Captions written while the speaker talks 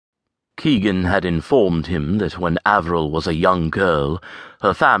Keegan had informed him that when Avril was a young girl,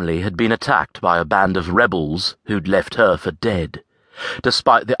 her family had been attacked by a band of rebels who'd left her for dead.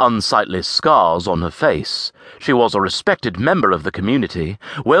 Despite the unsightly scars on her face, she was a respected member of the community,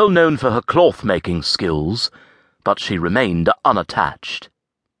 well known for her cloth-making skills, but she remained unattached.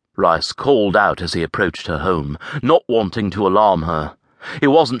 Rice called out as he approached her home, not wanting to alarm her. He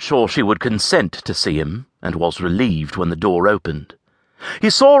wasn't sure she would consent to see him, and was relieved when the door opened.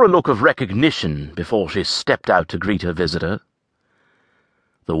 He saw a look of recognition before she stepped out to greet her visitor.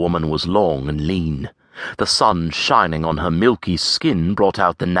 The woman was long and lean. The sun shining on her milky skin brought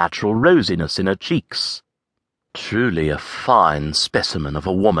out the natural rosiness in her cheeks. Truly a fine specimen of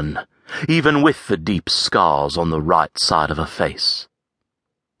a woman, even with the deep scars on the right side of her face.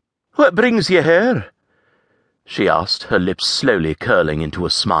 "What brings you here?" she asked, her lips slowly curling into a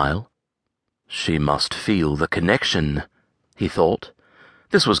smile. She must feel the connection, he thought.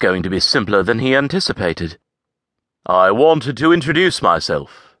 This was going to be simpler than he anticipated. "I wanted to introduce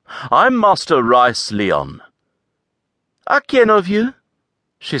myself. I'm Master Rice Leon." "I ken of you,"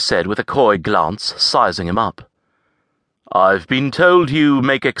 she said with a coy glance, sizing him up. "I've been told you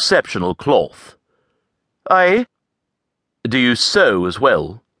make exceptional cloth." "Aye." "Do you sew as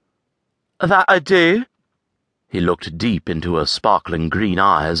well?" "That I do." He looked deep into her sparkling green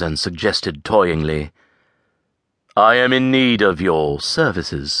eyes and suggested toyingly, "I am in need of your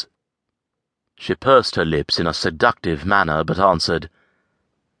services." She pursed her lips in a seductive manner, but answered,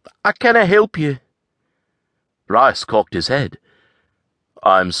 "I canna help you." Rice cocked his head.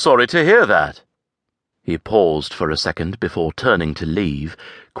 "I'm sorry to hear that." He paused for a second before turning to leave,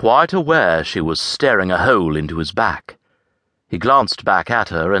 quite aware she was staring a hole into his back. He glanced back at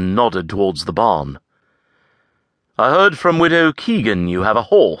her and nodded towards the barn. "I heard from Widow Keegan you have a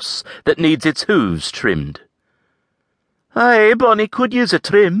horse that needs its hooves trimmed." "Aye, Bonnie could use a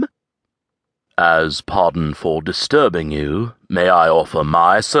trim." "As pardon for disturbing you, may I offer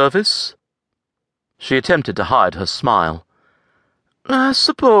my service?" She attempted to hide her smile. "I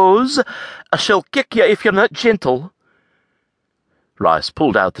suppose I shall kick you if you're not gentle." Rice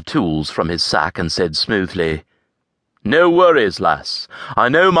pulled out the tools from his sack and said smoothly, "No worries, lass. I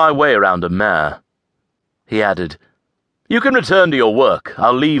know my way around a mare." He added, "You can return to your work.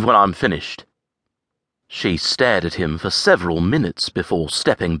 I'll leave when I'm finished." She stared at him for several minutes before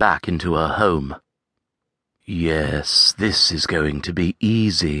stepping back into her home. Yes, this is going to be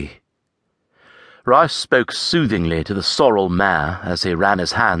easy. Rice spoke soothingly to the sorrel mare as he ran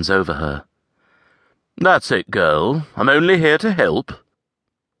his hands over her. "That's it, girl. I'm only here to help."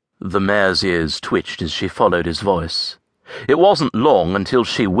 The mare's ears twitched as she followed his voice. It wasn't long until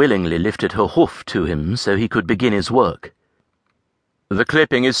she willingly lifted her hoof to him so he could begin his work. "The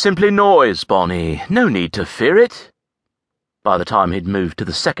clipping is simply noise, Bonnie. No need to fear it." By the time he'd moved to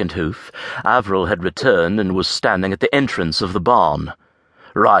the second hoof, Avril had returned and was standing at the entrance of the barn.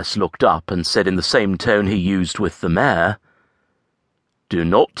 Rice looked up and said in the same tone he used with the mare, "Do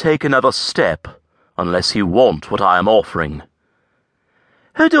not take another step unless you want what I am offering."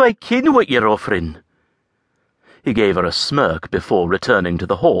 "How do I ken what you're offering?" He gave her a smirk before returning to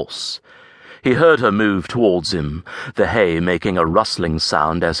the horse. He heard her move towards him, the hay making a rustling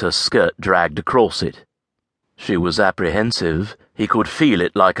sound as her skirt dragged across it. She was apprehensive. He could feel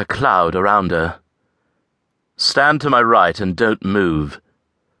it like a cloud around her. "Stand to my right and don't move,"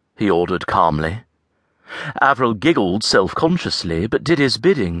 he ordered calmly. Avril giggled self-consciously, but did his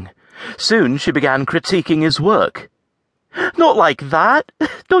bidding. Soon she began critiquing his work. "Not like that.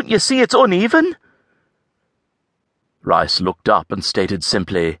 Don't you see it's uneven?" Rice looked up and stated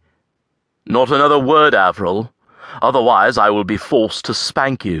simply, "Not another word, Avril. Otherwise I will be forced to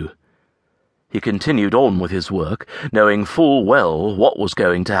spank you." He continued on with his work, knowing full well what was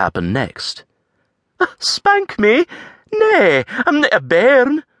going to happen next. "Spank me? Nay, I'm not a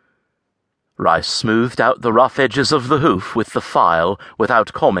bairn." Rice smoothed out the rough edges of the hoof with the file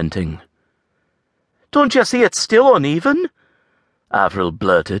without commenting. "Don't you see it's still uneven?" Avril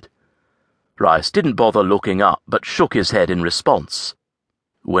blurted. Rice didn't bother looking up, but shook his head in response.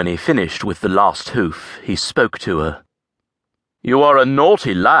 When he finished with the last hoof, he spoke to her. "You are a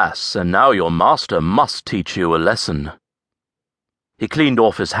naughty lass, and now your master must teach you a lesson." He cleaned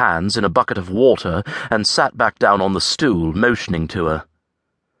off his hands in a bucket of water and sat back down on the stool, motioning to her.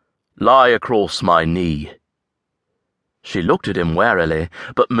 "Lie across my knee." She looked at him warily,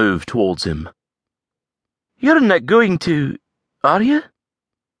 but moved towards him. "You're not going to, are you?"